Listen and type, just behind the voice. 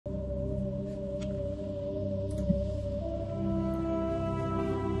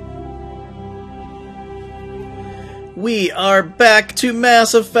We are back to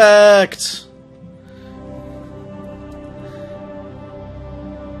Mass Effect!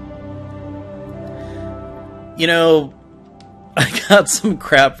 You know, I got some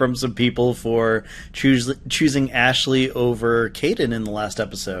crap from some people for choosing Ashley over Kaidan in the last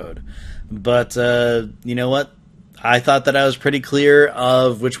episode. But, you know what? I thought that I was pretty clear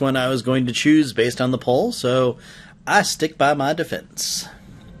of which one I was going to choose based on the poll, so I stick by my defense.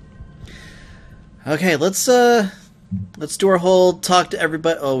 Okay, let's do our whole talk to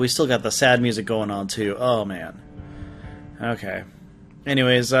everybody. Oh, we still got the sad music going on, too. Oh, man. Okay.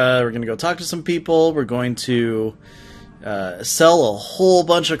 Anyways, we're going to go talk to some people. We're going to sell a whole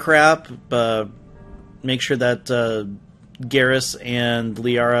bunch of crap. Make sure that Garrus and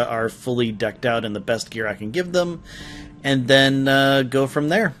Liara are fully decked out in the best gear I can give them. And then go from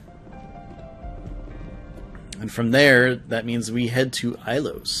there. And from there, that means we head to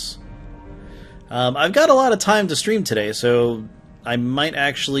Ilos. I've got a lot of time to stream today, so I might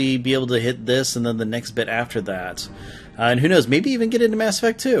actually be able to hit this and then the next bit after that. And who knows, maybe even get into Mass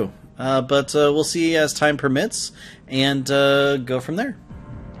Effect 2. But we'll see as time permits, and go from there.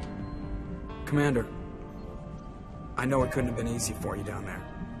 Commander, I know it couldn't have been easy for you down there.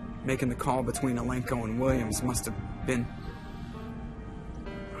 Making the call between Alenko and Williams must have been...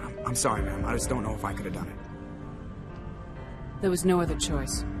 I'm sorry, ma'am. I just don't know if I could have done it. There was no other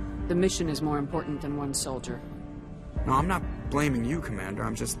choice. The mission is more important than one soldier. No, I'm not blaming you, Commander.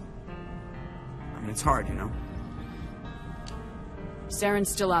 I'm just... I mean, it's hard, you know? Saren's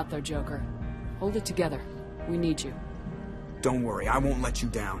still out there, Joker. Hold it together. We need you. Don't worry, I won't let you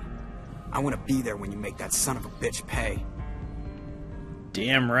down. I want to be there when you make that son of a bitch pay.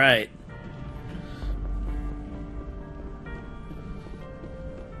 Damn right.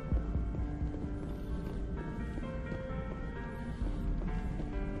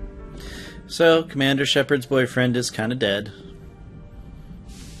 So, Commander Shepard's boyfriend is kind of dead.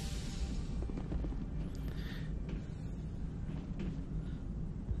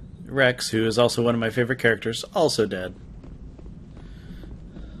 Rex, who is also one of my favorite characters, also dead.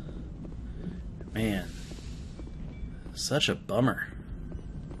 Man, such a bummer.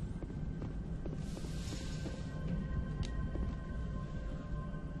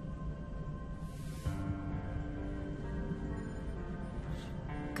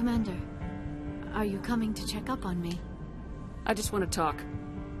 Commander, are you coming to check up on me? I just want to talk.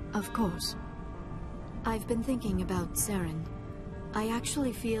 Of course. I've been thinking about Saren. I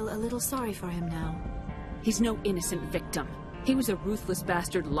actually feel a little sorry for him now. He's no innocent victim. He was a ruthless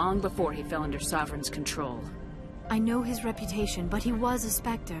bastard long before he fell under Sovereign's control. I know his reputation, but he was a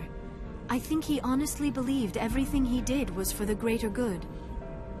Spectre. I think he honestly believed everything he did was for the greater good.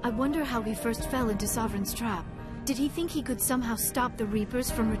 I wonder how he first fell into Sovereign's trap. Did he think he could somehow stop the Reapers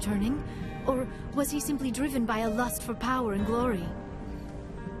from returning? Or was he simply driven by a lust for power and glory?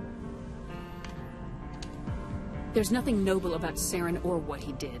 There's nothing noble about Saren or what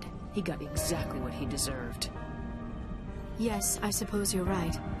he did. He got exactly what he deserved. Yes, I suppose you're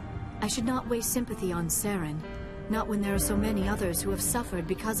right. I should not waste sympathy on Saren. Not when there are so many others who have suffered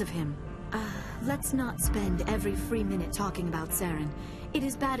because of him. Let's not spend every free minute talking about Saren. It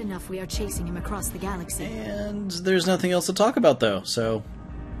is bad enough we are chasing him across the galaxy. And there's nothing else to talk about, though, so...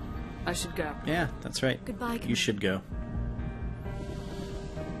 I should go. Yeah, that's right. Goodbye, You should go.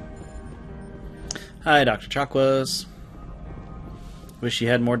 Hi, Dr. Chakwas. Wish you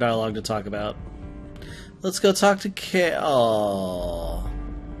had more dialogue to talk about. Let's go talk to Kay. Oh,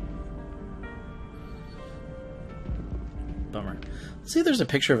 bummer. Let's see if there's a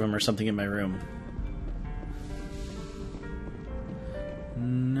picture of him or something in my room.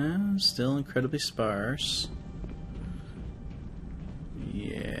 No, still incredibly sparse.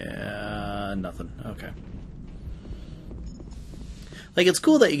 Yeah, nothing. Okay. Like, it's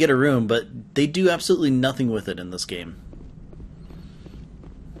cool that you get a room, but they do absolutely nothing with it in this game.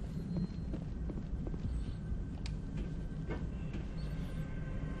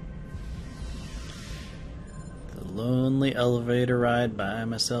 The lonely elevator ride by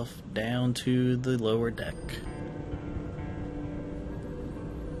myself down to the lower deck.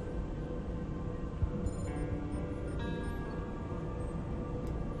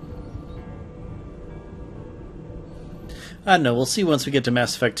 I don't know, we'll see once we get to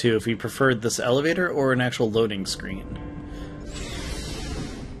Mass Effect 2 if we preferred this elevator or an actual loading screen.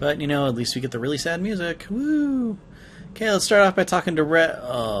 But, you know, at least we get the really sad music. Woo! Okay, let's start off by talking to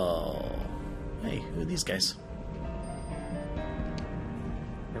Oh. Hey, who are these guys?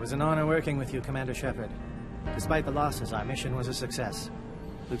 It was an honor working with you, Commander Shepard. Despite the losses, our mission was a success.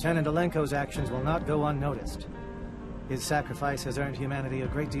 Lieutenant Alenko's actions will not go unnoticed. His sacrifice has earned humanity a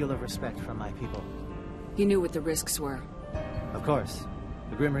great deal of respect from my people. He knew what the risks were. Of course.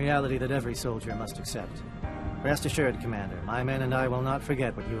 The grim reality that every soldier must accept. Rest assured, Commander, my men and I will not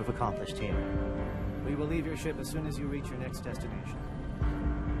forget what you have accomplished here. We will leave your ship as soon as you reach your next destination.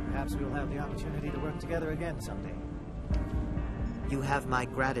 Perhaps we'll have the opportunity to work together again someday. You have my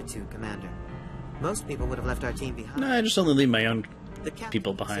gratitude, Commander. Most people would have left our team behind. No, I just only leave my own The captain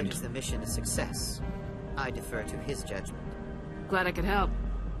people behind. considers the mission a success. I defer to his judgment. Glad I could help.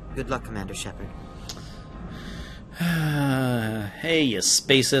 Good luck, Commander Shepard. Hey, you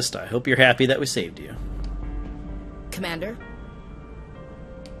spacist. I hope you're happy that we saved you. Commander?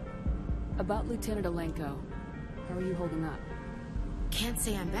 About Lieutenant Alenko. How are you holding up? Can't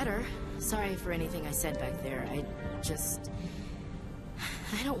say I'm better. Sorry for anything I said back there. I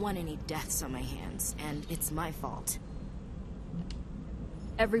don't want any deaths on my hands, and it's my fault.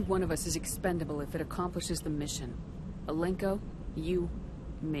 Every one of us is expendable if it accomplishes the mission. Alenko, you,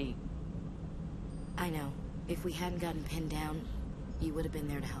 me. I know. If we hadn't gotten pinned down, you would have been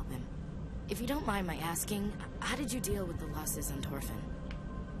there to help him. If you don't mind my asking, how did you deal with the losses on Torfin?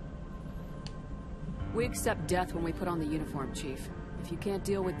 We accept death when we put on the uniform, Chief. If you can't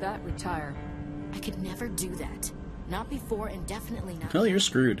deal with that, retire. I could never do that. Not before, and definitely not Well, now. you're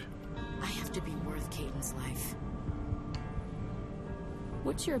screwed. I have to be worth Caden's life.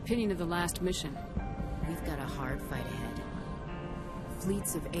 What's your opinion of the last mission? We've got a hard fight ahead.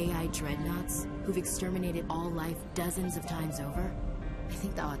 Fleets of AI dreadnoughts who've exterminated all life dozens of times over. I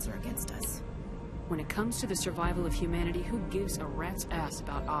think the odds are against us. When it comes to the survival of humanity, who gives a rat's ass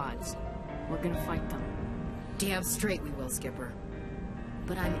about odds? We're gonna fight them. Damn straight we will, Skipper.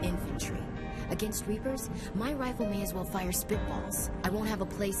 But I'm infantry. Against Reapers, my rifle may as well fire spitballs. I won't have a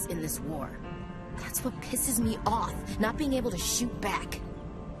place in this war. That's what pisses me off, not being able to shoot back.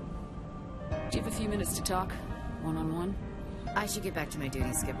 Do you have a few minutes to talk? One-on-one? I should get back to my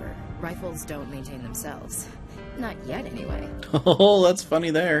duty, Skipper. Rifles don't maintain themselves. Not yet, anyway. Oh, that's funny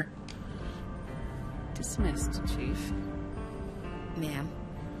there. Dismissed, Chief. Ma'am.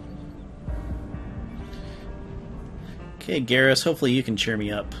 Okay, Garrus, hopefully you can cheer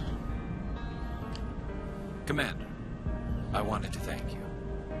me up. Commander, I wanted to thank you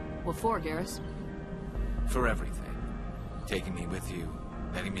What for, Garrus? for everything. Taking me with you,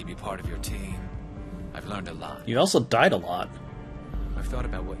 letting me be part of your team. I've learned a lot. You also died a lot. I've thought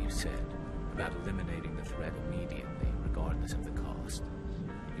about what you said, about eliminating the threat immediately, regardless of the cost.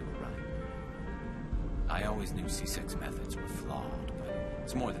 You were right. I always knew C6 methods were flawed, but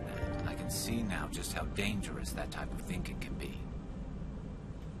it's more than that. I can see now just how dangerous that type of thinking can be.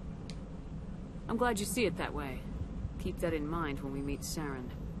 I'm glad you see it that way. Keep that in mind when we meet Saren.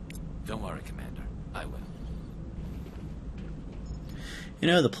 Don't worry, Commander. I will. You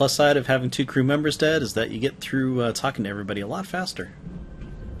know, the plus side of having 2 crew members dead is that you get through talking to everybody a lot faster.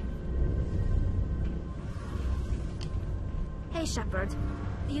 Hey, Shepard.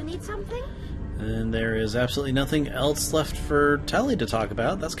 You need something? And there is absolutely nothing else left for Tally to talk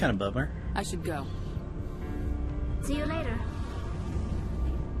about. That's kind of a bummer. I should go. See you later.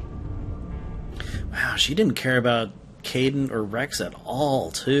 Wow, she didn't care about Caden or Rex at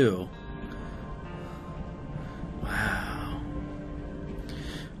all, too. Wow.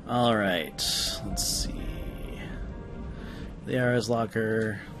 Alright, let's see. The Ara's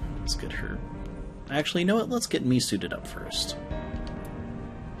locker. Let's get her. Actually, you know what? Let's get me suited up first.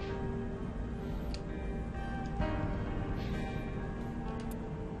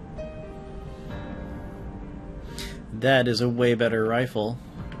 That is a way better rifle.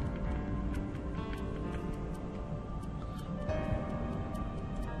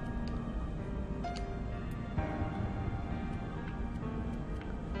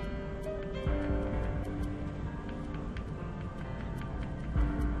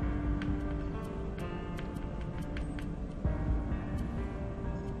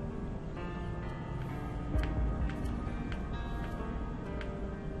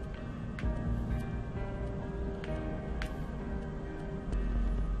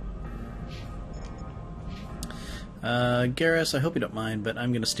 Garrus, I hope you don't mind, but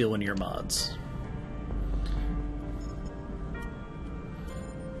I'm going to steal one of your mods.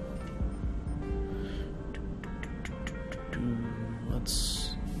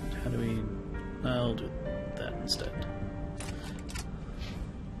 Let's... How do we... I'll do that instead.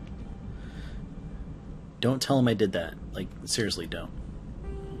 Don't tell him I did that. Like, seriously, don't.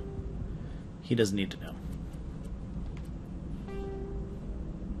 He doesn't need to know.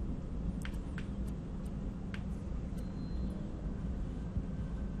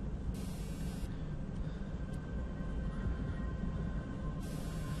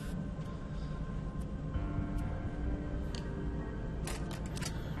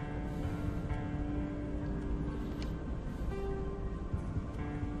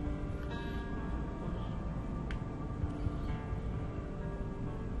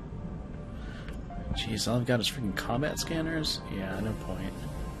 Jeez, all I've got is freaking combat scanners? Yeah, no point.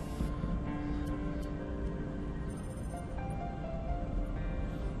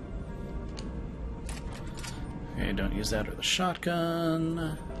 Okay, don't use that or the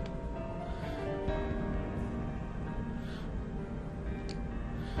shotgun.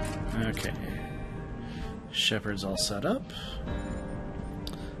 Okay. Shepard's all set up.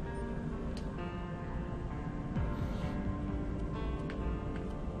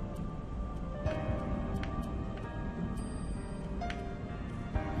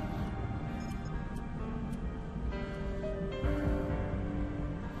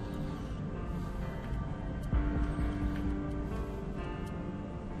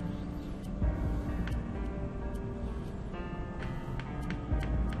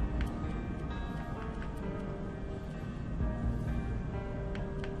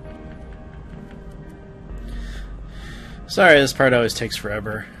 Sorry, this part always takes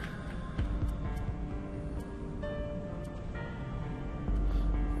forever.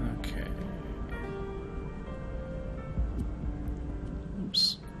 Okay.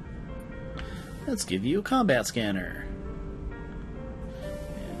 Oops. Let's give you a combat scanner.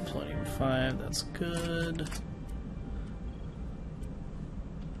 And plutonium 5, that's good.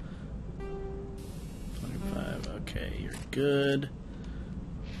 Plutonium 5, okay, you're good.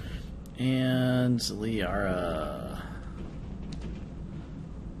 And Liara.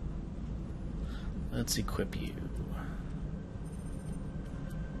 Let's equip you.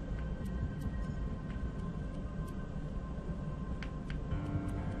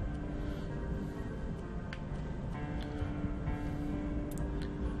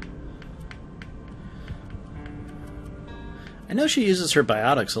 I know she uses her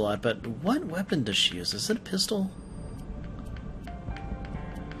biotics a lot, but what weapon does she use? Is it a pistol?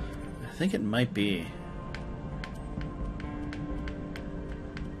 I think it might be.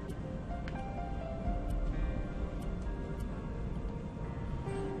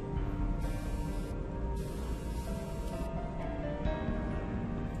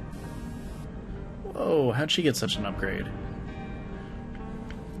 Whoa, how'd she get such an upgrade?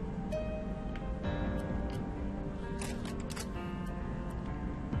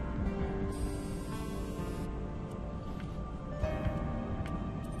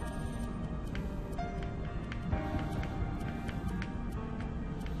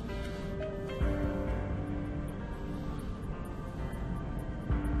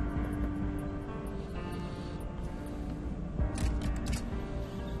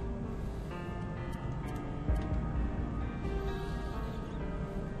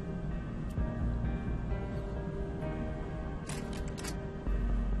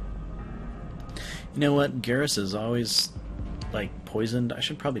 You know what? Garrus is always, like, poisoned. I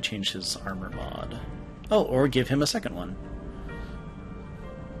should probably change his armor mod. Oh, or give him a second one.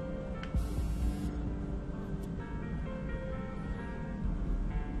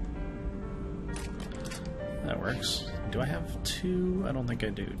 That works. Do I have two? I don't think I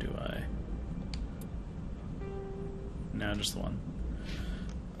do I? No, just the one.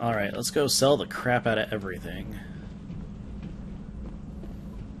 Alright, let's go sell the crap out of everything.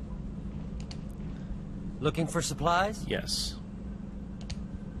 Looking for supplies? Yes.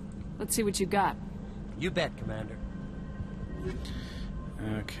 Let's see what you got. You bet, Commander.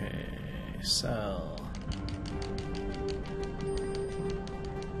 Okay, sell.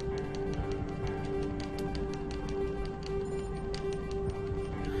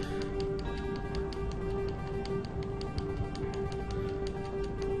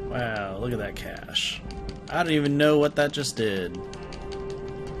 Wow, look at that cash. I don't even know what that just did.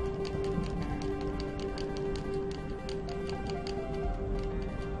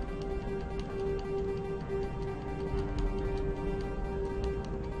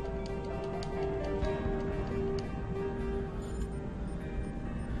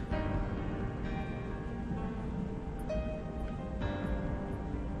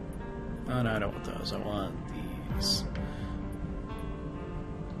 Oh no, I don't want those. I want these.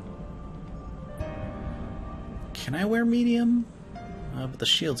 Can I wear medium? But the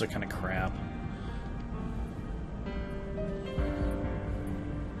shields are kind of crap.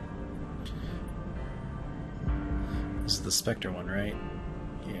 This is the Spectre one, right?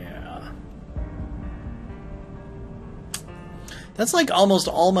 Yeah. That's like almost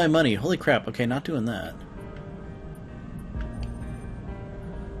all my money. Holy crap. Okay, not doing that.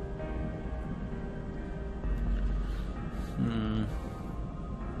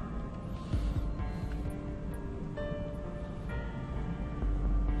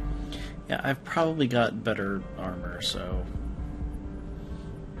 Yeah, I've probably got better armor, so...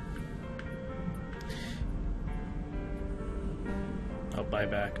 Oh,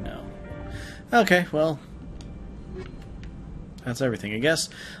 buyback? No. Okay, well, that's everything, I guess.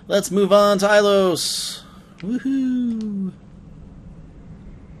 Let's move on to Ilos. Woohoo!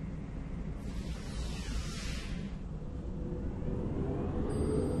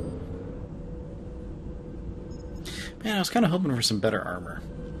 Man, I was kind of hoping for some better armor.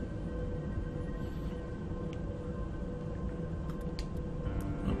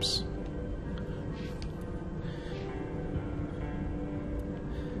 Oops.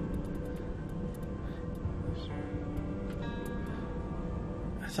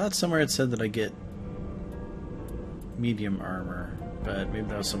 I thought somewhere it said that I get medium armor, but maybe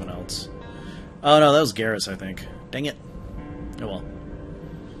that was someone else. Oh no, that was Garrus, I think. Dang it. Oh well.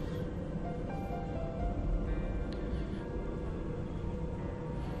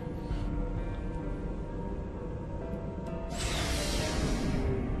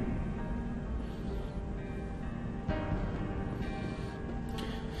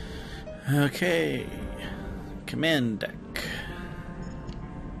 Okay, command deck.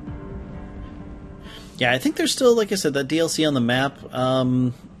 Yeah, I think there's still, like I said, that DLC on the map. I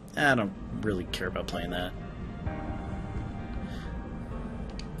don't really care about playing that.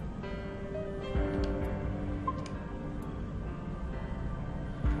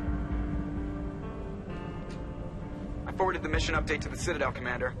 I forwarded the mission update to the Citadel,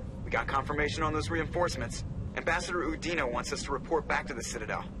 Commander. We got confirmation on those reinforcements. Ambassador Udina wants us to report back to the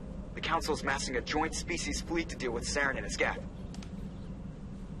Citadel. The Council's massing a joint species fleet to deal with Saren and his geth.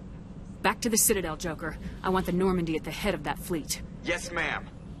 Back to the Citadel, Joker. I want the Normandy at the head of that fleet. Yes, ma'am.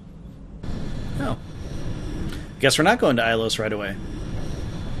 Oh. Guess we're not going to Ilos right away.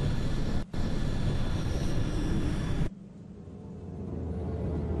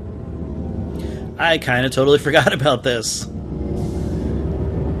 I kind of totally forgot about this.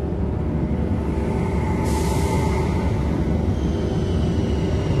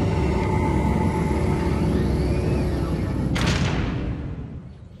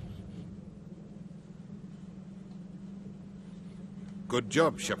 Good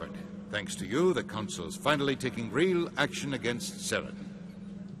job, Shepard. Thanks to you, the Council's finally taking real action against Saren.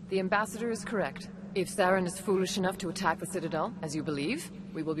 The Ambassador is correct. If Saren is foolish enough to attack the Citadel, as you believe,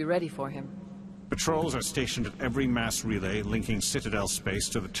 we will be ready for him. Patrols are stationed at every mass relay linking Citadel space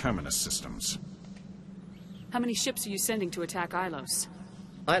to the Terminus systems. How many ships are you sending to attack Ilos?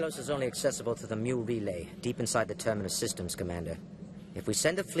 Ilos is only accessible to the Mu relay, deep inside the Terminus systems, Commander. If we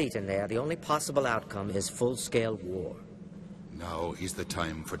send a fleet in there, the only possible outcome is full-scale war. Now is the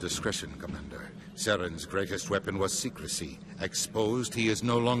time for discretion, Commander. Saren's greatest weapon was secrecy. Exposed, he is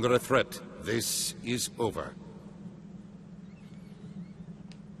no longer a threat. This is over.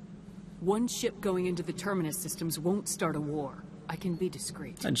 One ship going into the Terminus systems won't start a war. I can be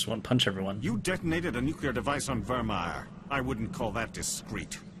discreet. I just want to punch everyone. You detonated a nuclear device on Vermeer. I wouldn't call that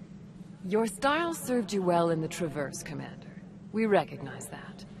discreet. Your style served you well in the Traverse, Commander. We recognize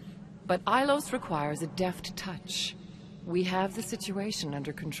that. But Ilos requires a deft touch. We have the situation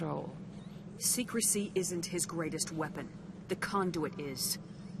under control. Secrecy isn't his greatest weapon. The conduit is.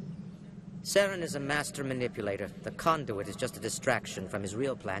 Saren is a master manipulator. The conduit is just a distraction from his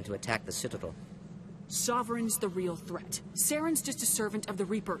real plan to attack the Citadel. Sovereign's the real threat. Saren's just a servant of the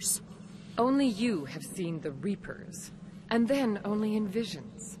Reapers. Only you have seen the Reapers. And then only in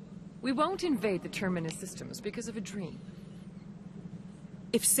visions. We won't invade the Terminus systems because of a dream.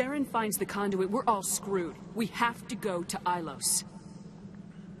 If Saren finds the conduit, we're all screwed. We have to go to Ilos.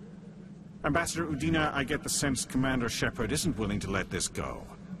 Ambassador Udina, I get the sense Commander Shepard isn't willing to let this go.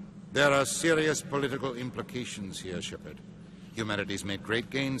 There are serious political implications here, Shepard. Humanity's made great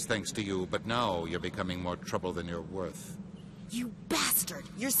gains thanks to you, but now you're becoming more trouble than you're worth. You bastard!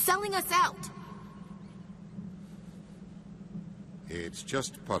 You're selling us out! It's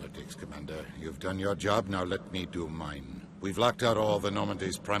just politics, Commander. You've done your job, now let me do mine. We've locked out all the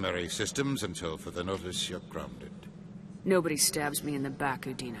Normandy's primary systems until further notice you're grounded. Nobody stabs me in the back,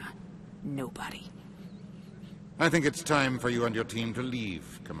 Udina. Nobody. I think it's time for you and your team to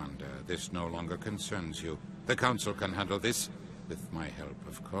leave, Commander. This no longer concerns you. The Council can handle this, with my help,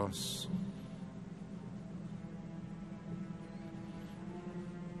 of course.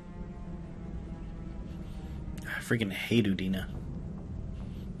 I freaking hate Udina.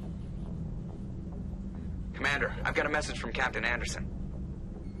 Commander, I've got a message from Captain Anderson.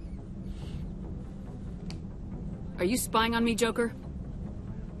 Are you spying on me, Joker?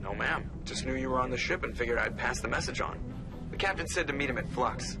 No, ma'am. Just knew you were on the ship and figured I'd pass the message on. The captain said to meet him at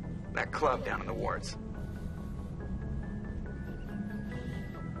Flux, that club down in the wards.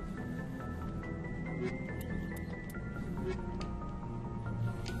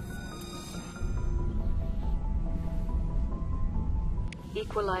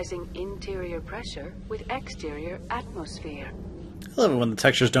 equalizing interior pressure with exterior atmosphere. I love it when the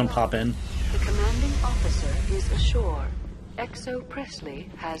textures don't pop in. The commanding officer is ashore. Exo Presley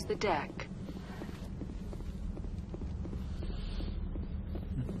has the deck.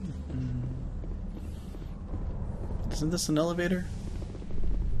 Isn't this an elevator?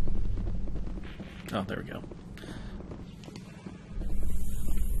 Oh, there we go.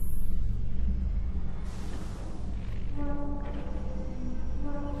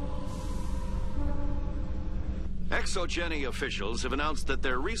 ExoGeni officials have announced that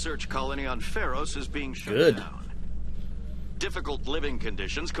their research colony on Pharos is being shut down. Difficult living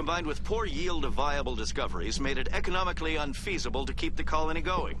conditions combined with poor yield of viable discoveries made it economically unfeasible to keep the colony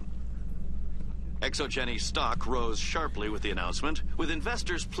going. ExoGeni stock rose sharply with the announcement, with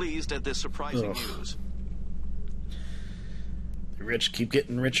investors pleased at this surprising news. The rich keep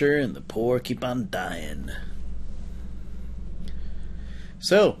getting richer and the poor keep on dying.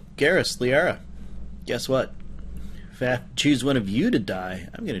 So, Garrus, Liara, guess what? If I have to choose one of you to die,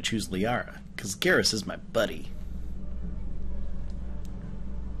 I'm going to choose Liara, because Garrus is my buddy.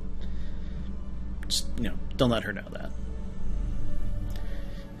 Just, don't let her know that.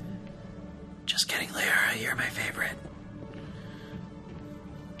 Just kidding, Liara, you're my favorite.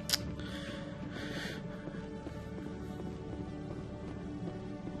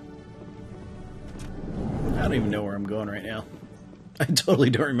 I don't even know where I'm going right now. I totally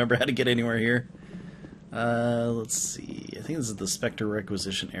don't remember how to get anywhere here. Let's see. I think this is the Spectre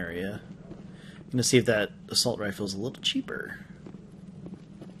requisition area. I'm going to see if that assault rifle is a little cheaper.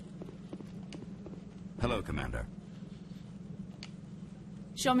 Hello, Commander.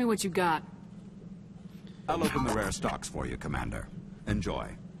 Show me what you got. I'll open the rare stocks for you, Commander. Enjoy.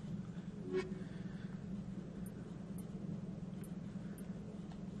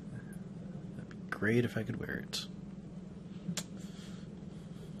 That'd be great if I could wear it.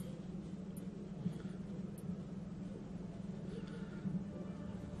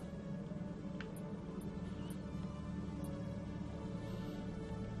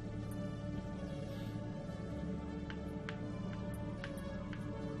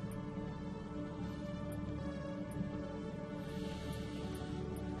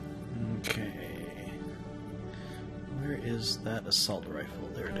 Okay. Where is that assault rifle?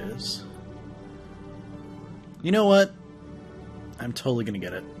 There it is. You know what? I'm totally gonna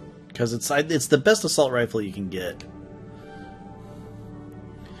get it. Because it's the best assault rifle you can get.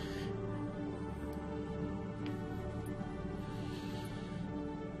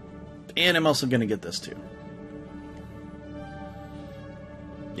 And I'm also gonna get this too.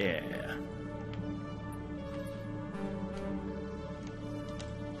 Yeah.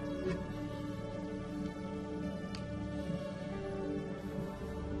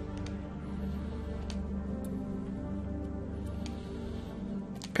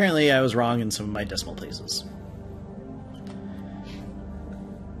 Apparently, I was wrong in some of my decimal places.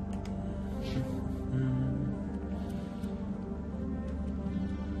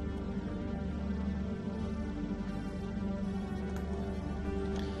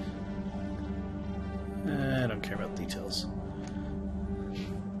 I don't care about details.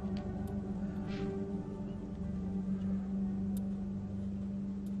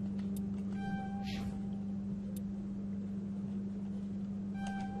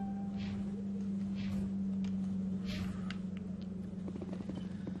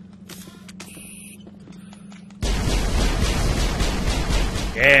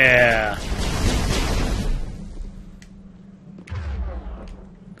 Yeah.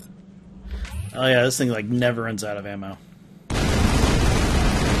 Oh yeah, this thing like never runs out of ammo.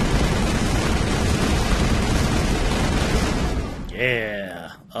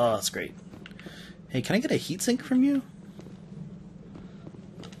 Yeah. Oh, that's great. Hey, can I get a heatsink from you?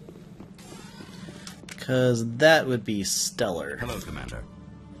 Because that would be stellar. Hello, Commander.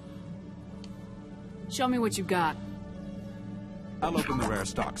 Show me what you got. I'll open the rare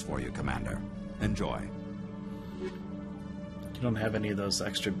stocks for you, Commander. Enjoy. You don't have any of those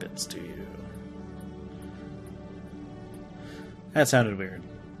extra bits, do you? That sounded weird.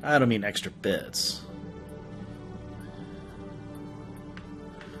 I don't mean extra bits.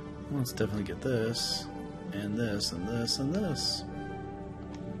 Let's definitely get this, and this, and this, and this.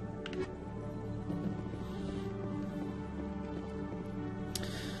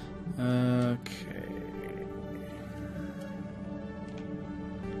 Okay.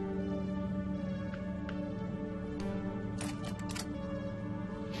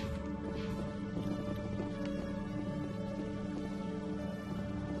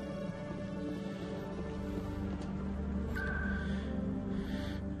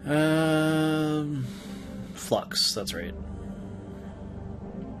 Flux, that's right.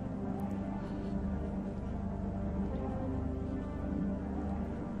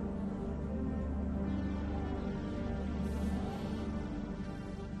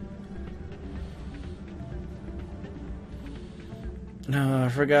 No, I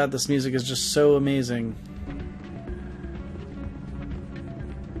forgot this music is just so amazing.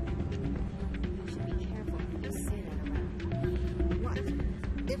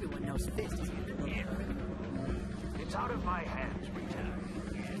 Everyone knows Fist is here. It's out of my hands,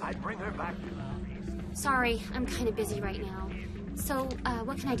 Lieutenant. I bring her back. Sorry, I'm kind of busy right now. So,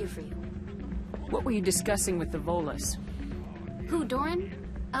 what can I do for you? What were you discussing with the Volus? Who, Doran?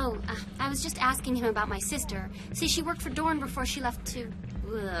 Oh, I was just asking him about my sister. See, she worked for Doran before she left to...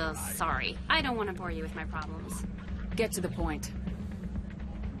 Ugh, sorry. I don't want to bore you with my problems. Get to the point.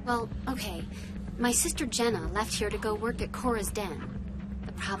 Well, okay. My sister Jenna left here to go work at Cora's Den.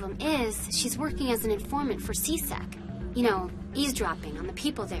 The problem is, she's working as an informant for CSEC. You know, eavesdropping on the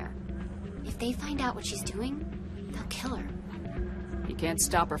people there. If they find out what she's doing, they'll kill her. You can't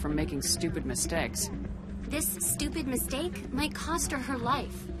stop her from making stupid mistakes. This stupid mistake might cost her her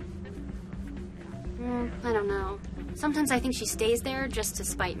life. I don't know. Sometimes I think she stays there just to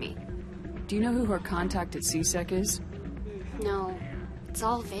spite me. Do you know who her contact at CSEC is? No. It's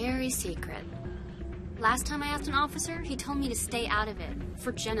all very secret. Last time I asked an officer, he told me to stay out of it,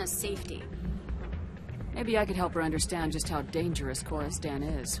 for Jenna's safety. Maybe I could help her understand just how dangerous Cora's Den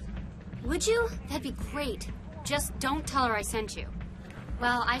is. Would you? That'd be great. Just don't tell her I sent you.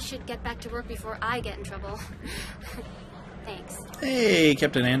 Well, I should get back to work before I get in trouble. Thanks. Hey,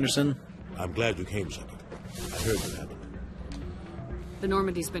 Captain Anderson. I'm glad you came, Shepard. I heard what happened. The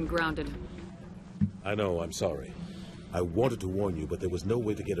Normandy's been grounded. I know, I'm sorry. I wanted to warn you, but there was no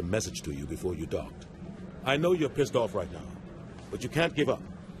way to get a message to you before you docked. I know you're pissed off right now, but you can't give up.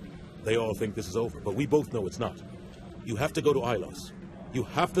 They all think this is over, but we both know it's not. You have to go to Ilos. You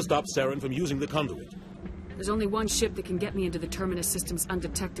have to stop Saren from using the conduit. There's only one ship that can get me into the Terminus systems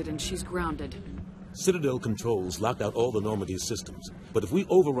undetected, and she's grounded. Citadel controls locked out all the Normandy's systems, but if we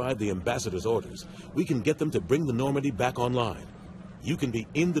override the Ambassador's orders, we can get them to bring the Normandy back online. You can be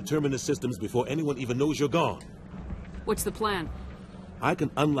in the Terminus systems before anyone even knows you're gone. What's the plan? I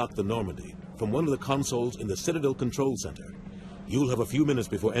can unlock the Normandy from one of the consoles in the Citadel Control Center. You'll have a few minutes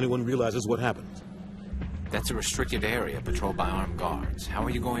before anyone realizes what happened. That's a restricted area patrolled by armed guards. How are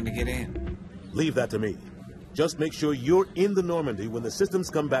you going to get in? Leave that to me. Just make sure you're in the Normandy when the systems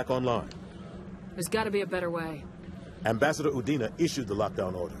come back online. There's got to be a better way. Ambassador Udina issued the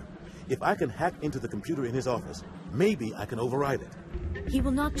lockdown order. If I can hack into the computer in his office, maybe I can override it. He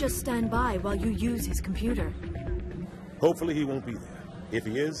will not just stand by while you use his computer. Hopefully he won't be there. If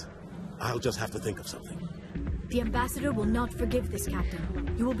he is, I'll just have to think of something. The Ambassador will not forgive this,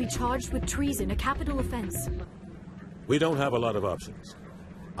 Captain. You will be charged with treason, a capital offense. We don't have a lot of options.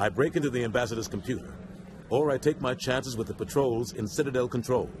 I break into the Ambassador's computer, or I take my chances with the patrols in Citadel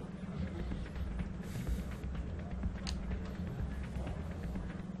Control.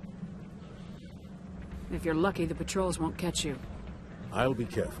 If you're lucky, the patrols won't catch you. I'll be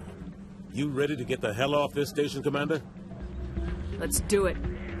careful. You ready to get the hell off this station, Commander? Let's do it.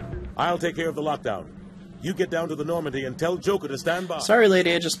 I'll take care of the lockdown. You get down to the Normandy and tell Joker to stand by. Sorry,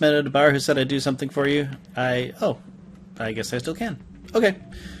 lady, I just met at a bar who said I'd do something for you. Oh, I guess I still can. Okay.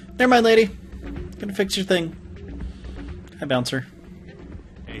 Never mind, lady. Gonna fix your thing. Hi, bouncer.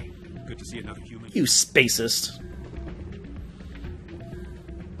 Hey, good to see another human. You spacist.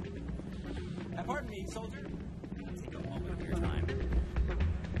 Pardon me, soldier. Take a moment of your time.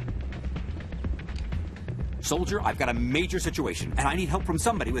 Soldier, I've got a major situation, and I need help from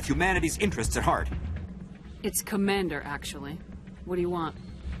somebody with humanity's interests at heart. It's Commander, actually. What do you want?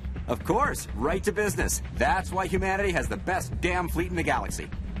 Of course, right to business. That's why humanity has the best damn fleet in the galaxy.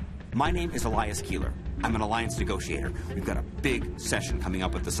 My name is Elias Keeler. I'm an alliance negotiator. We've got a big session coming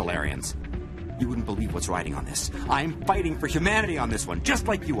up with the Solarians. You wouldn't believe what's riding on this. I'm fighting for humanity on this one, just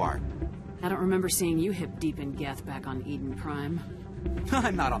like you are. I don't remember seeing you hip deep in Geth back on Eden Prime.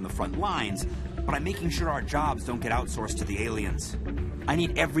 I'm not on the front lines, but I'm making sure our jobs don't get outsourced to the aliens. I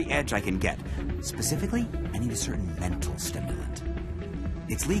need every edge I can get. Specifically, I need a certain mental stimulant.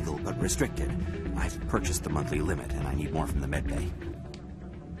 It's legal, but restricted. I've purchased the monthly limit, and I need more from the medbay.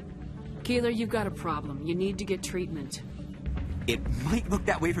 Keeler, you've got a problem. You need to get treatment. It might look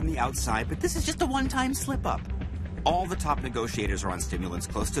that way from the outside, but this is just a one-time slip-up. All the top negotiators are on stimulants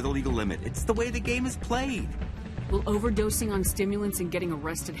close to the legal limit. It's the way the game is played. Will overdosing on stimulants and getting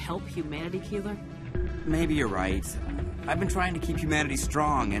arrested help humanity, Keeler? Maybe you're right. I've been trying to keep humanity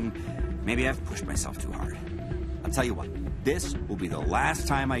strong, and maybe I've pushed myself too hard. I'll tell you what, this will be the last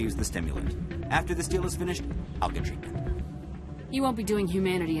time I use the stimulant. After this deal is finished, I'll get treatment. You won't be doing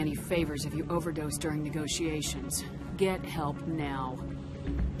humanity any favors if you overdose during negotiations. Get help now.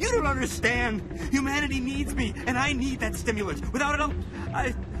 You don't understand! Humanity needs me, and I need that stimulant. Without it,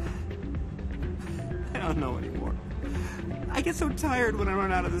 I don't know anymore. I get so tired when I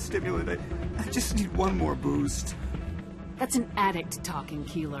run out of the stimulant. I just need one more boost. That's an addict talking,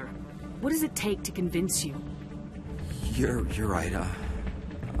 Keeler. What does it take to convince you? You're right.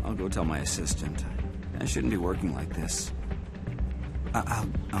 I'll go tell my assistant. I shouldn't be working like this.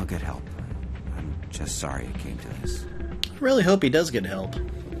 I'll get help. I'm just sorry it came to this. I really hope he does get help.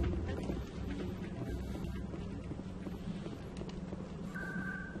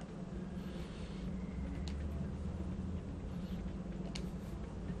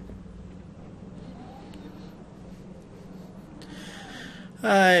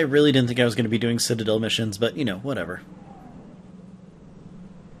 I really didn't think I was going to be doing Citadel missions, but, you know, whatever.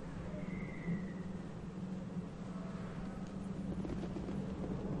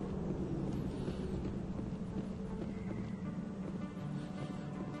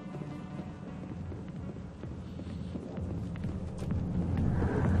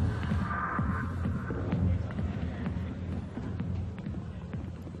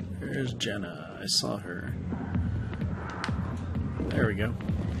 There's Jenna. I saw her. There we go.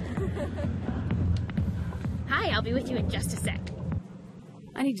 Hi, I'll be with you in just a sec.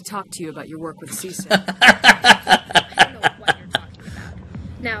 I need to talk to you about your work with CSEC. I don't know what you're talking about.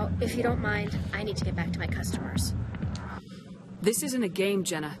 Now, if you don't mind, I need to get back to my customers. This isn't a game,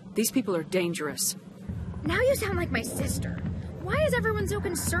 Jenna. These people are dangerous. Now you sound like my sister. Why is everyone so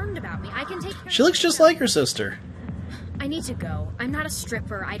concerned about me? I can take care She looks just like her sister. I need to go. I'm not a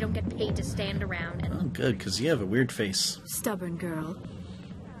stripper. I don't get paid to stand around and... Oh, good, because you have a weird face. Stubborn girl.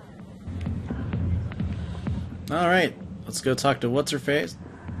 Alright, let's go talk to what's-her-face?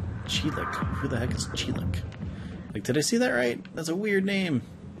 Chiluk. Who the heck is Chiluk? Like, did I see that right? That's a weird name.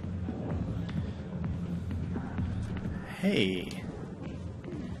 Hey.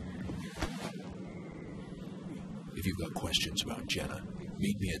 If you've got questions about Jenna,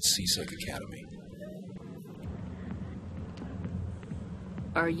 meet me at CSEC Academy.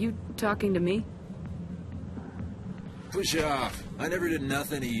 Are you talking to me? Push off. I never did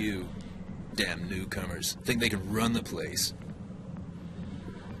nothing to you. Damn newcomers. Think they can run the place.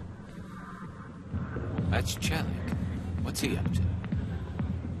 That's Chelik. What's he up to?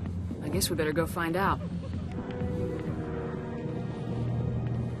 I guess we better go find out.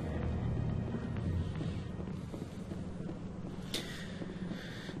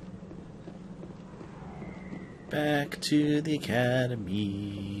 Back to the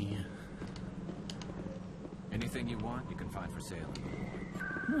academy. Anything you want, you can find for sale.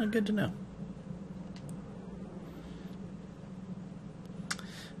 Oh, good to know.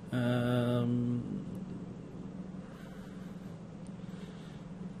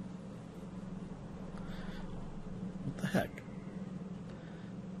 What the heck?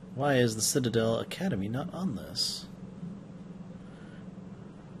 Why is the Citadel Academy not on this?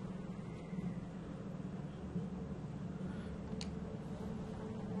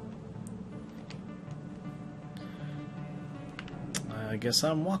 I guess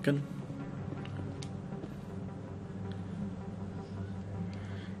I'm walking.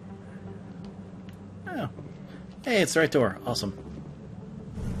 Oh. Hey, it's the right door. Awesome.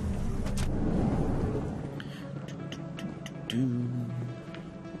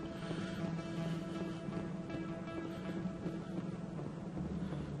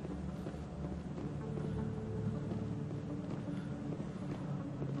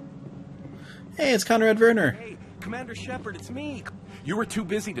 Hey, it's Conrad Werner. Hey, Commander Shepard, it's me. You were too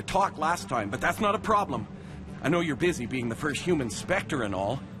busy to talk last time, but that's not a problem. I know you're busy being the first human Spectre and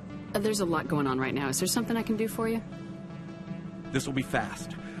all. There's a lot going on right now. Is there something I can do for you? This will be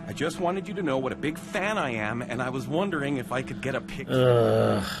fast. I just wanted you to know what a big fan I am, and I was wondering if I could get a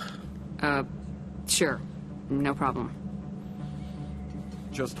picture. Sure. No problem.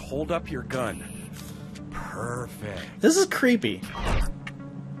 Just hold up your gun. Perfect. This is creepy.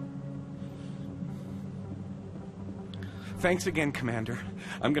 Thanks again, Commander.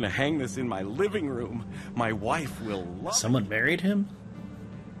 I'm gonna hang this in my living room. My wife will love Someone married him?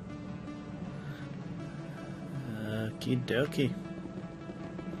 Okie dokie.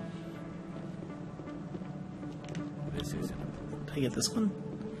 This isn't. Did I get this one?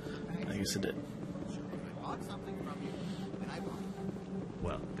 I guess I did.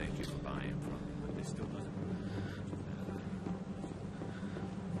 Well, thank you for buying from me, but this still doesn't.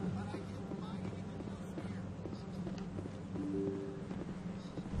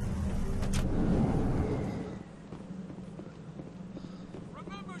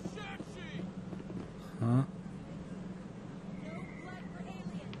 Huh?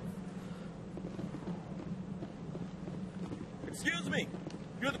 Excuse me.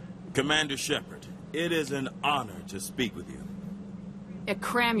 You're the Commander Shepard. It is an honor to speak with you.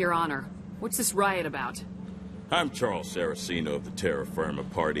 Cram, Your Honor. What's this riot about? I'm Charles Saraceno of the Terra Firma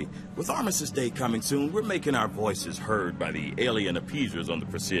Party. With Armistice Day coming soon, we're making our voices heard by the alien appeasers on the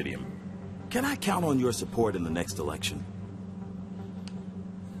Presidium. Can I count on your support in the next election?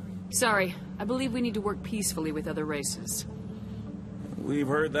 Sorry, I believe we need to work peacefully with other races. We've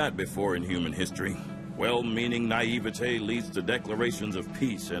heard that before in human history. Well-meaning naivete leads to declarations of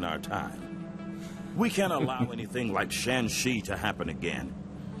peace in our time. We can't allow anything like Shanxi to happen again.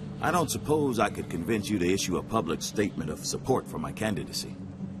 I don't suppose I could convince you to issue a public statement of support for my candidacy.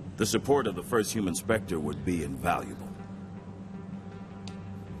 The support of the first human Spectre would be invaluable.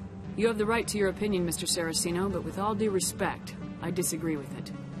 You have the right to your opinion, Mr. Saraceno, but with all due respect, I disagree with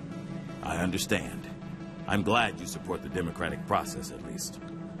it. I understand. I'm glad you support the democratic process, at least.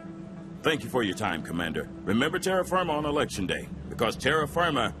 Thank you for your time, Commander. Remember Terra Firma on Election Day, because Terra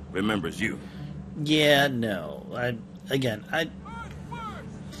Firma remembers you. Yeah, no.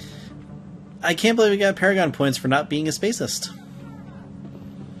 I can't believe we got Paragon points for not being a spacist.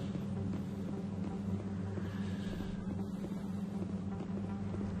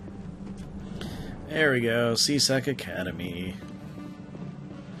 There we go, CSEC Academy.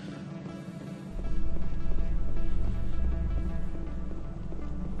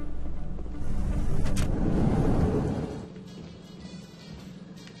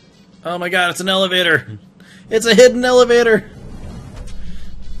 Oh my god, it's an elevator! It's a hidden elevator!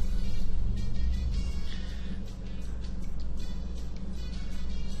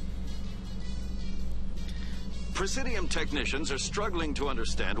 Presidium technicians are struggling to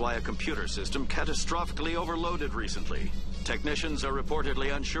understand why a computer system catastrophically overloaded recently. Technicians are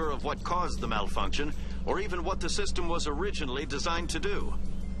reportedly unsure of what caused the malfunction, or even what the system was originally designed to do.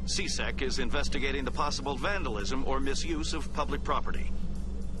 CSEC is investigating the possible vandalism or misuse of public property.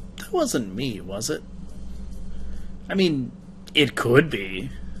 That wasn't me, was it? I mean, it could be.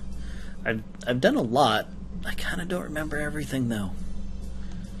 I've done a lot. I kind of don't remember everything, though.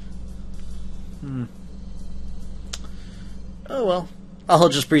 Oh well. I'll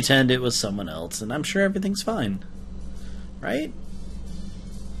just pretend it was someone else, and I'm sure everything's fine. Right?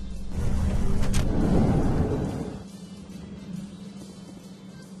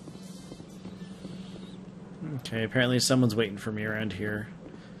 Okay, apparently someone's waiting for me around here.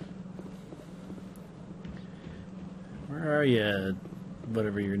 Where are you?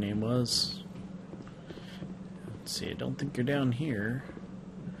 Whatever your name was. Let's see, I don't think you're down here.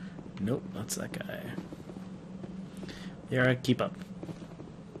 Nope, that's that guy. There, keep up.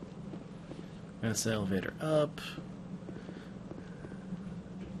 That's the elevator up.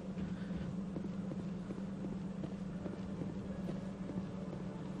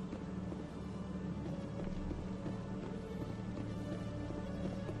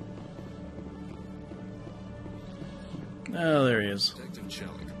 Oh, there he is. Detective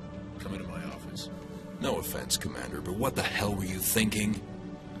Chellick, come into my office. No offense, Commander, but what the hell were you thinking?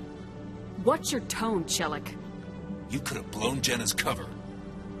 What's your tone, Chellick? You could have blown Jenna's cover.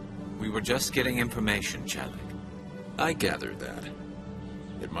 We were just getting information, Chellick. I gathered that.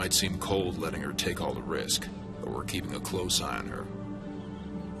 It might seem cold letting her take all the risk, but we're keeping a close eye on her.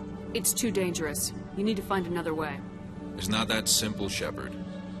 It's too dangerous. You need to find another way. It's not that simple, Shepard.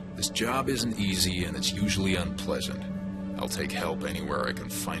 This job isn't easy, and it's usually unpleasant. I'll take help anywhere I can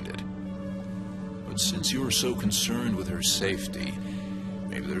find it. But since you're so concerned with her safety,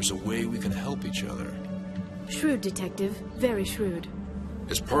 maybe there's a way we can help each other. Shrewd, Detective. Very shrewd.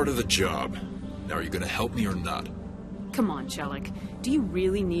 It's part of the job. Now, are you going to help me or not? Come on, Chellick. Do you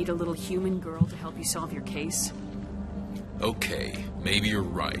really need a little human girl to help you solve your case? Okay, maybe you're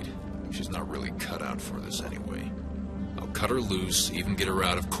right. She's not really cut out for this anyway. I'll cut her loose, even get her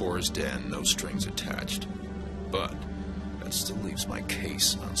out of Cora's den, no strings attached. But that still leaves my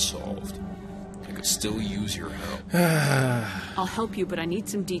case unsolved. I could still use your help. I'll help you, but I need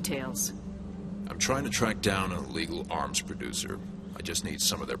some details. I'm trying to track down an illegal arms producer. I just need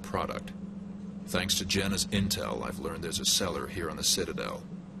some of their product. Thanks to Jenna's intel, I've learned there's a seller here on the Citadel.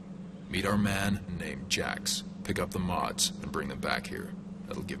 Meet our man named Jax. Pick up the mods and bring them back here.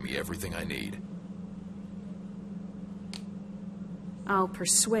 That'll give me everything I need. I'll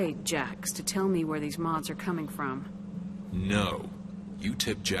persuade Jax to tell me where these mods are coming from. No. You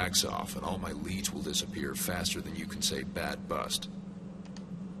tip Jax off and all my leads will disappear faster than you can say bad bust.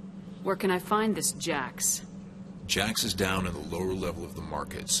 Where can I find this Jax? Jax is down in the lower level of the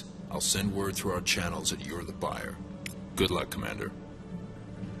markets. I'll send word through our channels that you're the buyer. Good luck, Commander.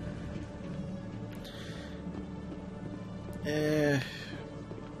 You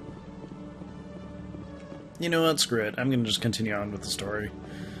know what? Screw it. I'm going to just continue on with the story.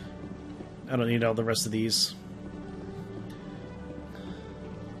 I don't need all the rest of these.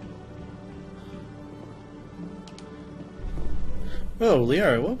 Whoa,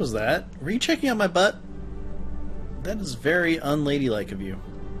 Liara, what was that? Were you checking out my butt? That is very unladylike of you.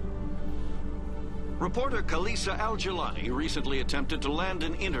 Reporter Kalisa Al-Jalani recently attempted to land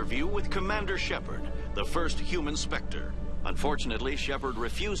an interview with Commander Shepard, the first human Spectre. Unfortunately, Shepard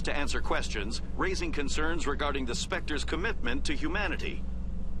refused to answer questions, raising concerns regarding the Spectre's commitment to humanity.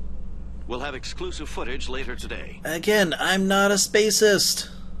 We'll have exclusive footage later today. Again, I'm not a spacist.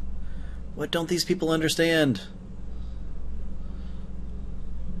 What don't these people understand?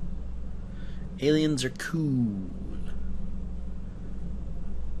 Aliens are cool.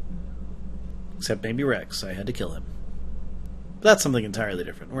 Except maybe Rex. I had to kill him. But that's something entirely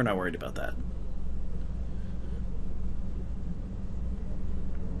different. We're not worried about that.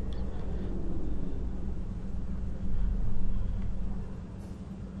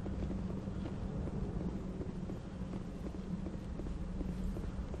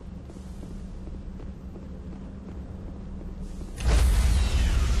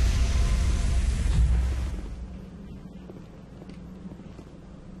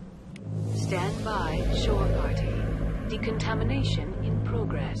 Stand by, shore party. Decontamination in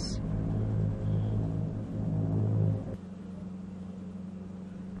progress.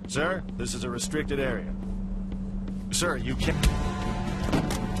 Sir, this is a restricted area. Sir, you can't...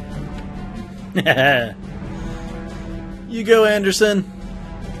 You go, Anderson.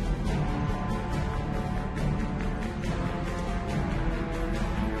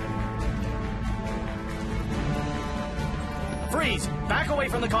 Freeze! Back away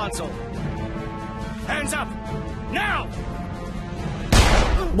from the console! Hands up! Now!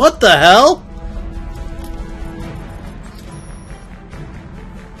 What the hell?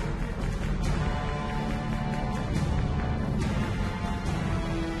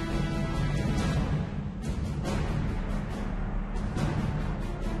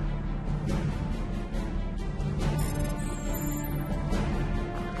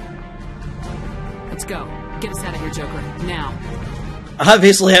 Let's go. Get us out of here, Joker. Now.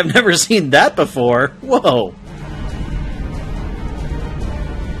 Obviously, I've never seen that before. Whoa.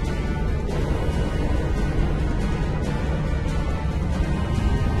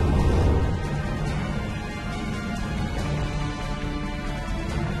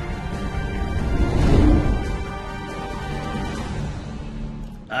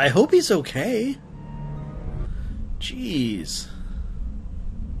 I hope he's okay. Jeez.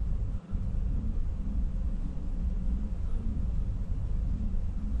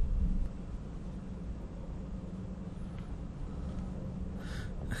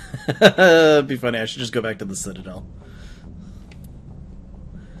 It'd be funny. I should just go back to the Citadel.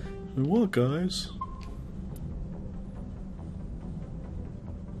 What, guys?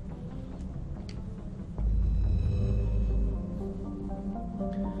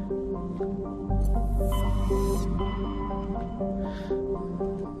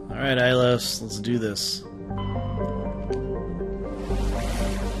 Alright, Ilos, let's do this.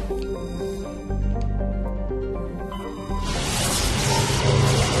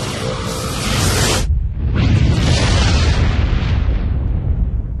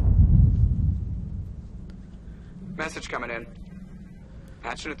 Message coming in.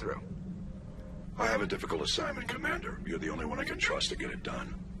 Patching it through. I have a difficult assignment, Commander. You're the only one I can trust to get it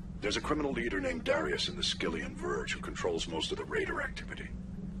done. There's a criminal leader named Darius in the Skillian Verge who controls most of the raider activity.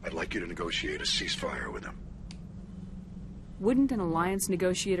 I'd like you to negotiate a ceasefire with him. Wouldn't an Alliance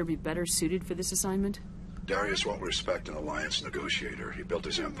negotiator be better suited for this assignment? Darius won't respect an Alliance negotiator. He built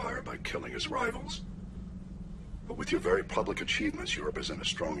his empire by killing his rivals. But with your very public achievements, you represent a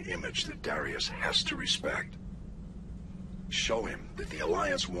strong image that Darius has to respect. Show him that the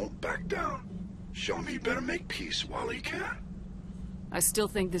Alliance won't back down. Show him he better make peace while he can. I still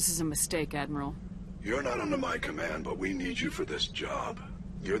think this is a mistake, Admiral. You're not under my command, but we need you for this job.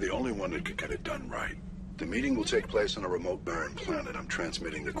 You're the only one that could get it done right. The meeting will take place on a remote barren planet. I'm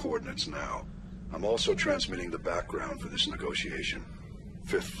transmitting the coordinates now. I'm also transmitting the background for this negotiation.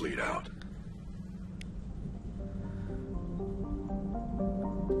 5th Fleet out.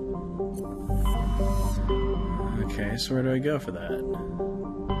 Okay, so where do I go for that?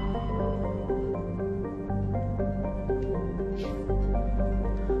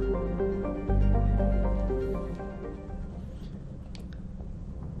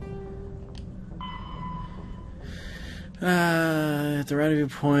 At the rendezvous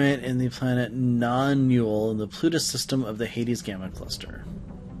point in the planet Non-Newell in the Plutus system of the Hades Gamma Cluster.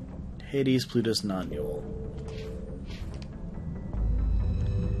 Hades, Plutus, Non-Newell.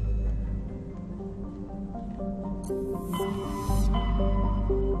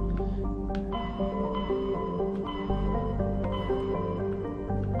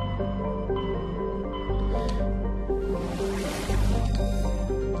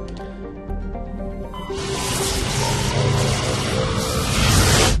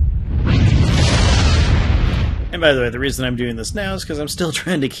 And by the way, the reason I'm doing this now is because I'm still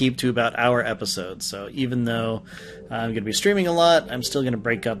trying to keep to about hour episodes. So even though I'm going to be streaming a lot, I'm still going to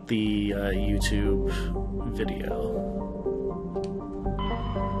break up the YouTube video.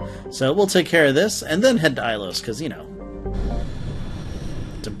 So we'll take care of this and then head to Ilos, because, you know,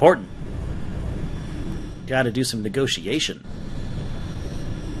 it's important. Gotta do some negotiation.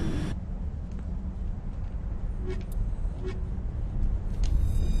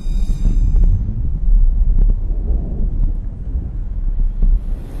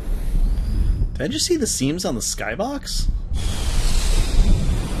 Did I just see the seams on the skybox?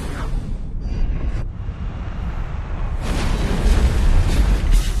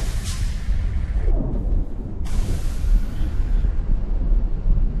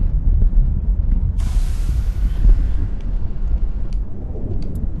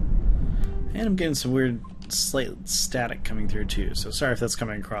 And I'm getting some weird slight static coming through too, so sorry if that's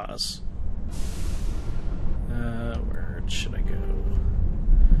coming across. Where should I go?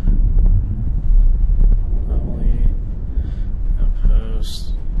 Anomaly.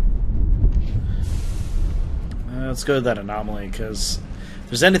 Outpost. Let's go with that anomaly, because if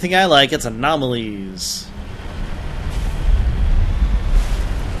there's anything I like, it's anomalies.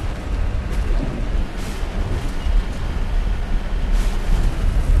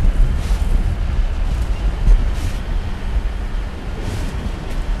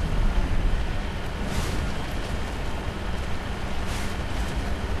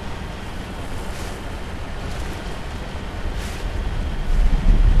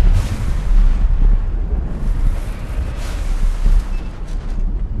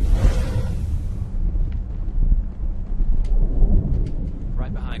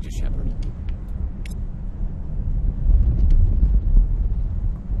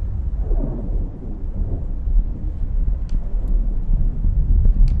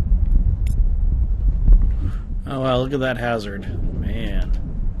 Oh wow, look at that hazard. Man.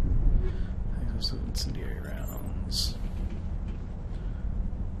 Incendiary rounds.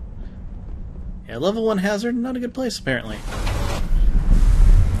 Yeah, level 1 hazard, not a good place apparently.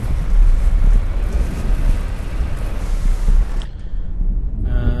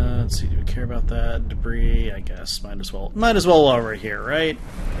 Let's see, do we care about that? Debris, I guess. Might as well while we're here, right?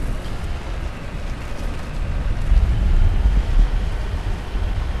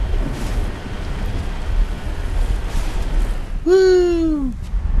 Woo!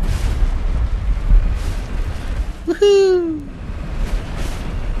 Woohoo!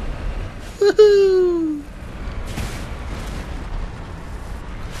 Woohoo!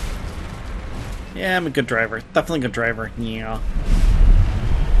 Yeah, I'm a good driver. Definitely a good driver. Yeah.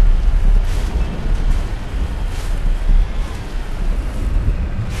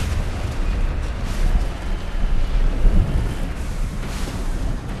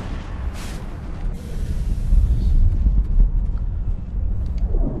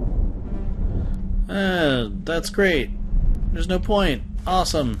 That's great. There's no point.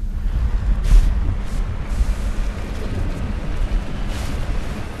 Awesome.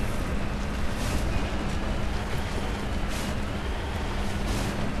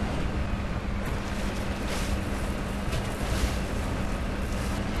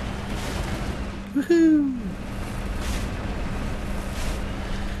 Woohoo!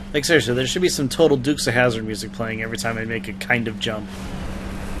 Like seriously, there should be some total Dukes of Hazzard music playing every time I make a kind of jump.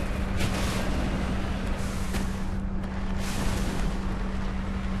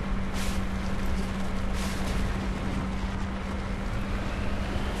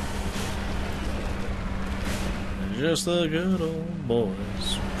 Just the good old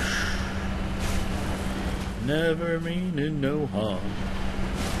boys. Never meaning no harm.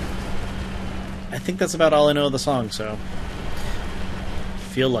 I think that's about all I know of the song, so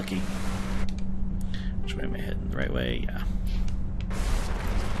feel lucky. Which way am I heading? The right way? Yeah.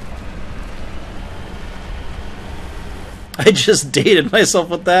 I just dated myself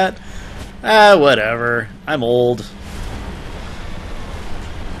with that. Ah, whatever. I'm old.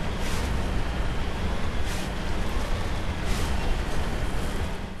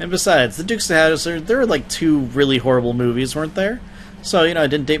 And besides, the Dukes of Hazzard, there were like 2 really horrible movies, weren't there? So, you know, I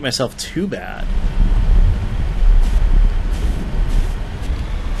didn't date myself too bad.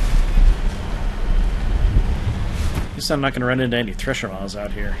 At least I'm not going to run into any Thresher Maws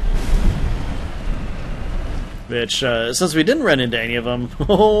out here. Which, since we didn't run into any of them,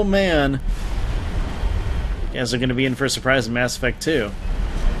 oh man. Guys are going to be in for a surprise in Mass Effect 2.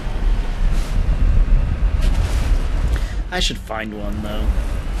 I should find one, though.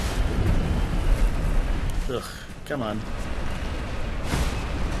 Ugh, come on.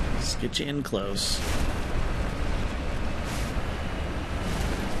 Let's get you in close.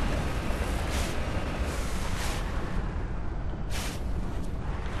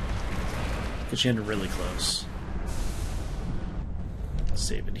 Get you in really close.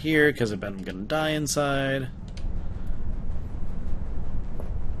 Save it here, because I bet I'm gonna die inside.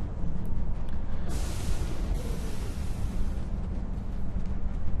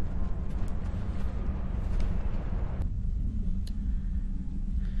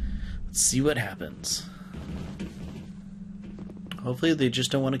 Let's see what happens. Hopefully they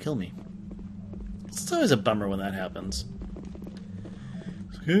just don't want to kill me. It's always a bummer when that happens.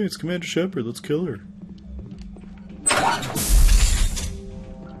 Hey, it's Commander Shepard, let's kill her.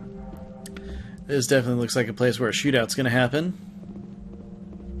 This definitely looks like a place where a shootout's gonna happen.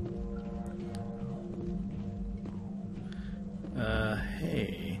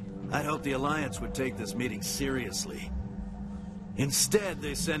 Hey. I'd hope the Alliance would take this meeting seriously. Instead,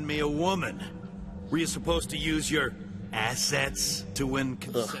 they send me a woman. Were you supposed to use your assets to win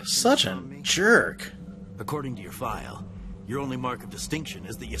concessions? Such a jerk. According to your file, your only mark of distinction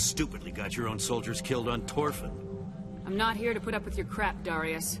is that you stupidly got your own soldiers killed on Torfin. I'm not here to put up with your crap,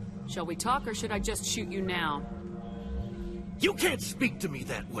 Darius. Shall we talk, or should I just shoot you now? You can't speak to me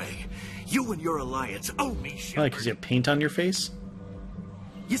that way. You and your Alliance owe me, Shepard. Why, because you have paint on your face?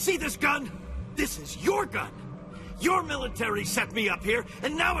 You see this gun? This is your gun. Your military set me up here,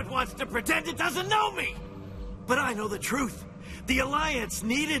 and now it wants to pretend it doesn't know me. But I know the truth. The Alliance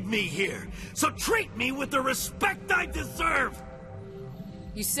needed me here, so treat me with the respect I deserve!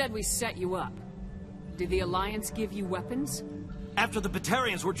 You said we set you up. Did the Alliance give you weapons? After the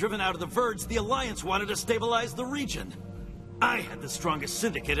Batarians were driven out of the Verge, the Alliance wanted to stabilize the region. I had the strongest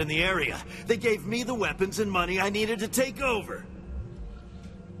syndicate in the area. They gave me the weapons and money I needed to take over.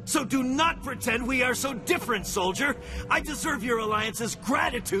 So do not pretend we are so different, soldier. I deserve your Alliance's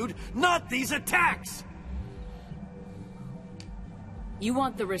gratitude, not these attacks! You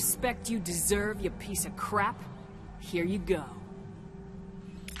want the respect you deserve, you piece of crap? Here you go.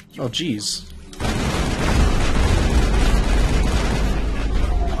 Oh, jeez.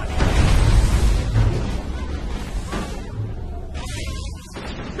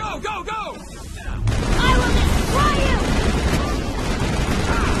 Go, go, go! I will destroy you!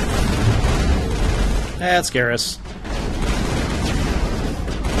 That's Garrus.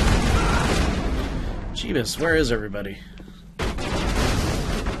 Jeebus, where is everybody?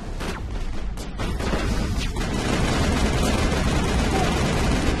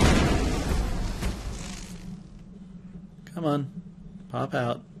 Come on, pop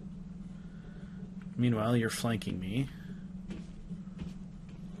out. Meanwhile, you're flanking me.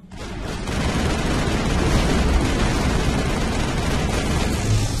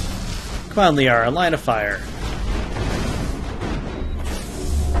 Come on, Liara, line of fire.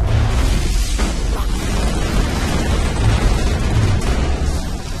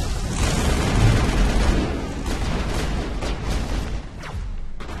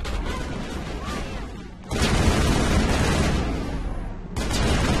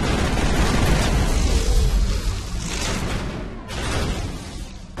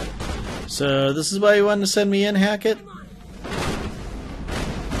 So, this is why you wanted to send me in, Hackett?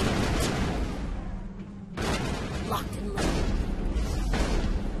 Locked and loaded.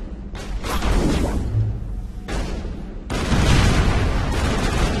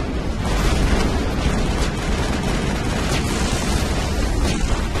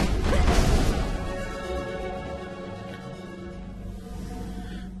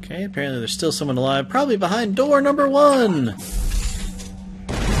 Okay, apparently there's still someone alive, probably behind door number 1!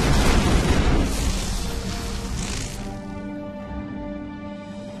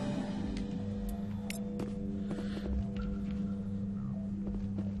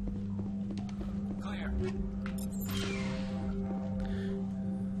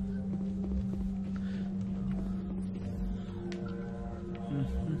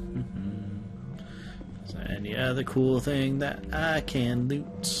 Any other cool thing that I can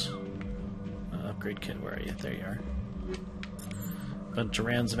loot? Upgrade kit, where are you? There you are. Bunch of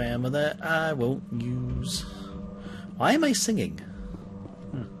rounds of ammo that I won't use. Why am I singing?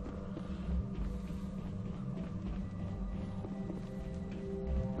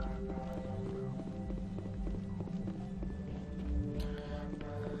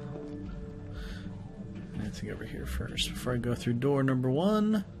 Anything over here first before I go through door number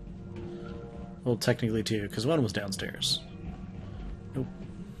 1? Well, technically 2, because 1 was downstairs. Nope.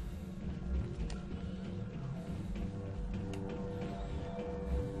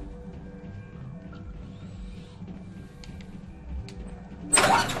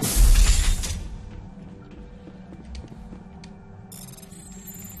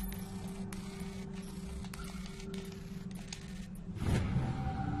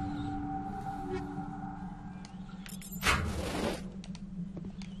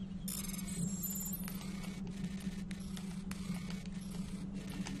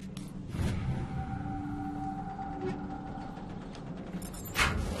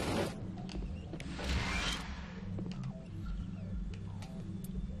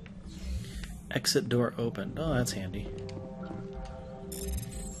 Exit door opened. Oh, that's handy.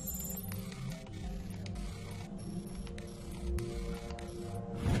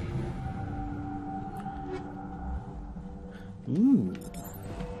 Ooh.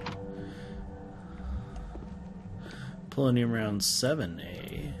 Polonium round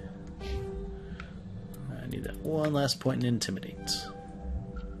 7A. I need that one last point in Intimidate.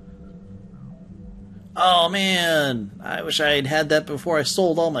 Oh man! I wish I had had that before I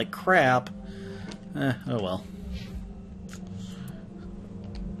sold all my crap. Oh well.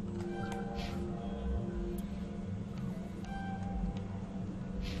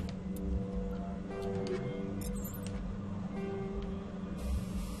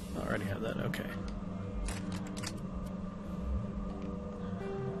 I already have that, okay.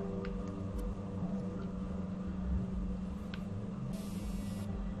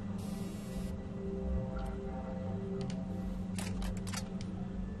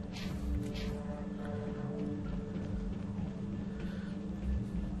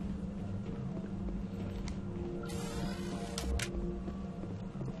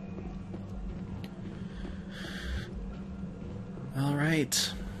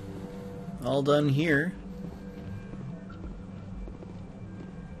 Alright. All done here.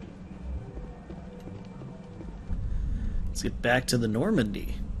 Let's get back to the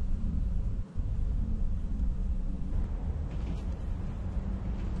Normandy.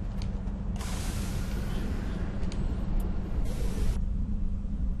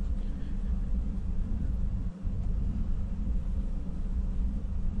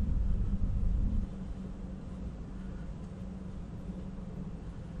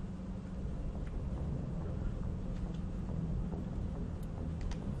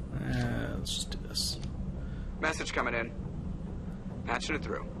 Let's just do this. Message coming in. Patching it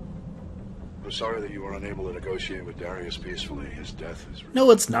through. I'm sorry that you were unable to negotiate with Darius peacefully. His death is... No,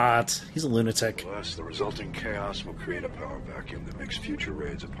 it's not. He's a lunatic. Plus, the resulting chaos will create a power vacuum that makes future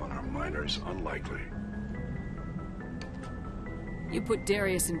raids upon our miners unlikely. You put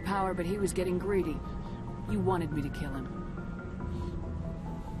Darius in power, but he was getting greedy. You wanted me to kill him.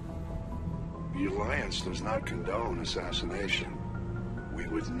 The Alliance does not condone assassination. We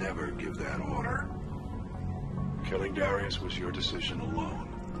would never give that order. Killing Darius was your decision alone.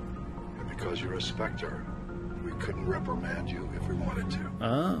 And because you're a Spectre, we couldn't reprimand you if we wanted to.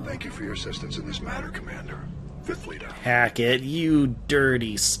 Oh. Thank you for your assistance in this matter, Commander. Fifth Leader. Hackett, you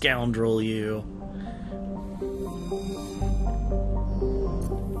dirty scoundrel, you.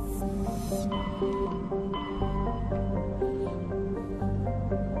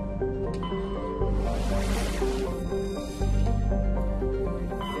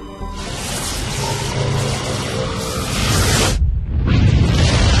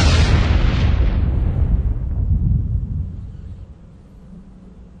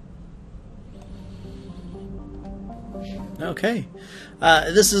 Okay.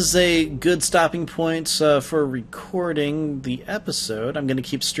 This is a good stopping point for recording the episode. I'm going to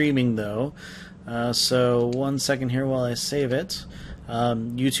keep streaming, though. So 1 second here while I save it.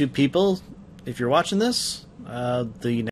 YouTube people, if you're watching this, the